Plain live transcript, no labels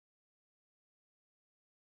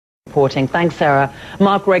Reporting. Thanks, Sarah.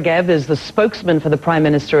 Mark Regev is the spokesman for the Prime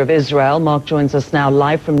Minister of Israel. Mark joins us now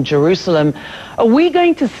live from Jerusalem. Are we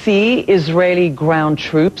going to see Israeli ground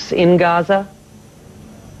troops in Gaza?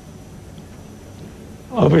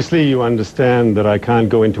 Obviously, you understand that I can't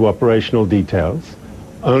go into operational details,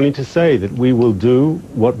 only to say that we will do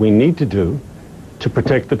what we need to do to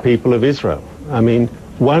protect the people of Israel. I mean,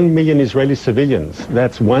 1 million Israeli civilians,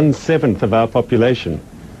 that's 1/7 of our population,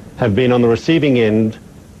 have been on the receiving end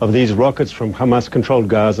of these rockets from Hamas-controlled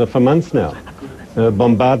Gaza for months now.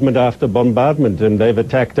 Bombardment after bombardment, and they've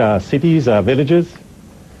attacked our cities, our villages.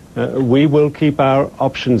 We will keep our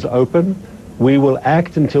options open. We will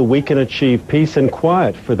act until we can achieve peace and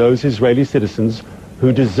quiet for those Israeli citizens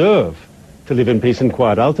who deserve to live in peace and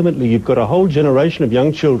quiet. Ultimately, you've got a whole generation of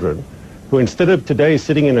young children who, instead of today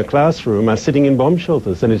sitting in a classroom, are sitting in bomb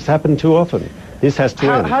shelters, and it's happened too often. This has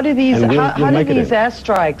to end. How do these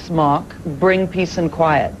airstrikes, Mark, bring peace and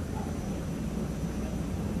quiet?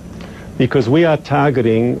 Because we are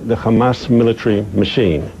targeting the Hamas military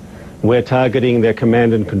machine. We're targeting their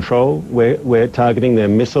command and control. We're targeting their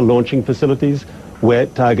missile launching facilities. We're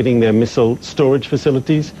targeting their missile storage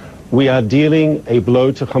facilities. We are dealing a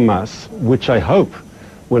blow to Hamas, which I hope,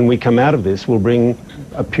 when we come out of this, will bring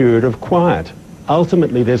a period of quiet.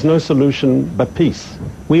 Ultimately, there's no solution but peace.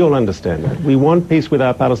 We all understand that. We want peace with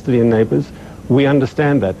our Palestinian neighbors. We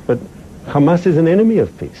understand that. But Hamas is an enemy of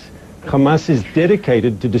peace. Hamas is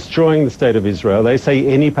dedicated to destroying the state of Israel. They say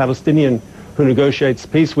any Palestinian who negotiates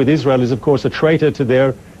peace with Israel is, of course, a traitor to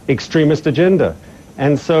their extremist agenda.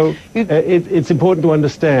 And so it's important to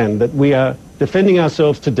understand that we are defending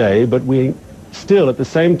ourselves today, but we still, at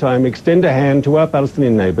the same time, extend a hand to our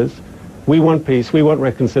Palestinian neighbors. We want peace, we want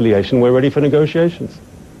reconciliation, we're ready for negotiations.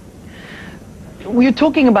 We're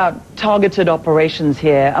talking about targeted operations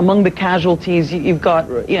here. Among the casualties, you've got,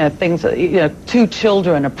 things, 2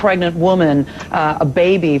 children, a pregnant woman, a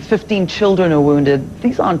baby, 15 children are wounded.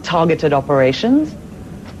 These aren't targeted operations.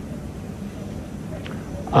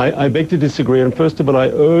 I beg to disagree, and first of all, I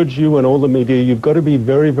urge you and all the media, you've got to be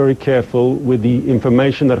very, very careful with the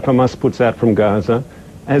information that Hamas puts out from Gaza.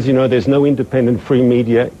 As you know, there's no independent free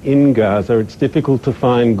media in Gaza. It's difficult to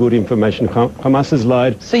find good information. Hamas has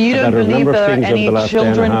lied so you don't about a believe number of there are things over any the last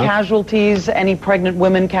children day and a half. casualties, any pregnant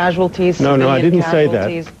women casualties? No, I didn't say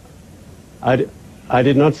casualties? that. I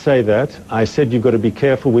did not say that. I said you've got to be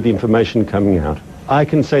careful with the information coming out. I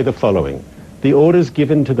can say the following. The orders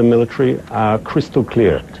given to the military are crystal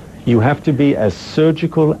clear. You have to be as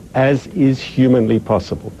surgical as is humanly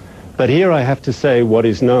possible. But here I have to say what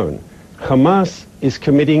is known. Hamas is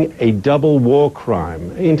committing a double war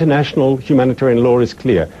crime. International humanitarian law is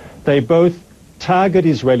clear. They both target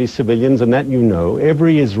Israeli civilians, and that you know.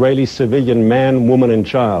 Every Israeli civilian, man, woman, and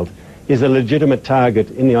child, is a legitimate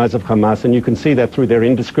target in the eyes of Hamas, and you can see that through their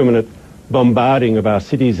indiscriminate bombarding of our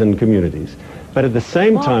cities and communities. But at the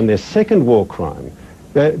same time, their second war crime,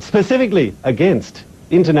 specifically against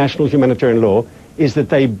international humanitarian law, is that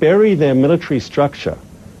they bury their military structure,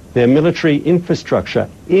 their military infrastructure,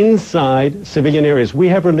 inside civilian areas. We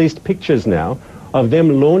have released pictures now of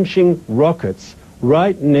them launching rockets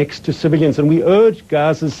right next to civilians, and we urge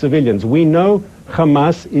Gaza's civilians. We know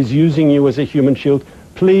Hamas is using you as a human shield.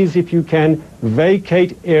 Please, if you can,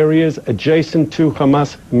 vacate areas adjacent to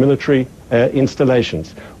Hamas military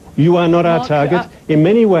installations. You are not our target. In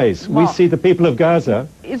many ways, we see the people of Gaza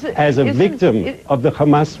as a victim of the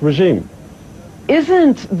Hamas regime.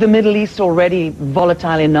 Isn't the Middle East already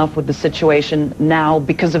volatile enough with the situation now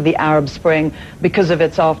because of the Arab Spring, because of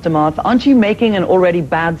its aftermath? Aren't you making an already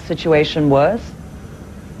bad situation worse?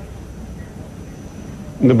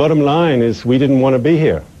 The bottom line is we didn't want to be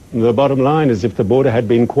here. The bottom line is if the border had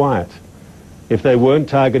been quiet, if they weren't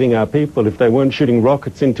targeting our people, if they weren't shooting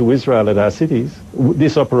rockets into Israel at our cities,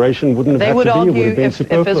 this operation wouldn't have had to be. It would have been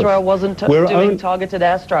superfluous. If Israel wasn't doing targeted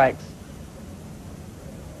airstrikes.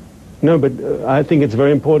 No, but I think it's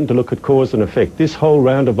very important to look at cause and effect. This whole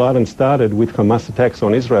round of violence started with Hamas attacks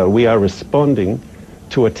on Israel. We are responding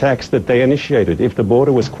to attacks that they initiated. If the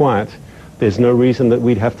border was quiet, there's no reason that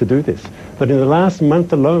we'd have to do this. But in the last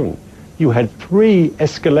month alone, you had 3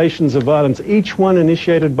 escalations of violence, each one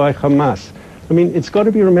initiated by Hamas. I mean, it's got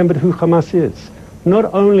to be remembered who Hamas is. Not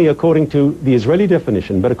only according to the Israeli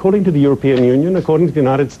definition, but according to the European Union, according to the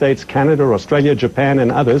United States, Canada, Australia, Japan,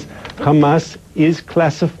 and others, Hamas is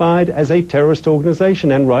classified as a terrorist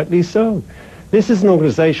organization, and rightly so. This is an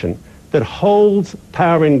organization that holds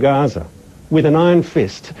power in Gaza with an iron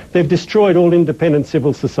fist. They've destroyed all independent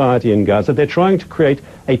civil society in Gaza. They're trying to create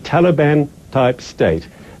a Taliban-type state.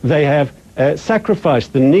 They have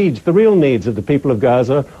sacrificed the needs, the real needs of the people of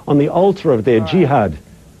Gaza on the altar of their jihad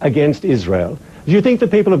against Israel. Do you think the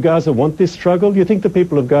people of Gaza want this struggle? Do you think the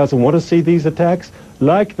people of Gaza want to see these attacks?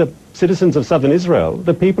 Like the citizens of southern Israel,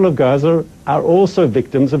 the people of Gaza are also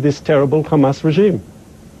victims of this terrible Hamas regime.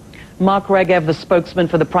 Mark Regev, the spokesman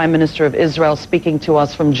for the Prime Minister of Israel, speaking to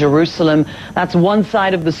us from Jerusalem. That's one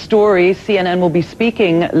side of the story. CNN will be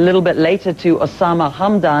speaking a little bit later to Osama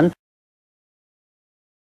Hamdan.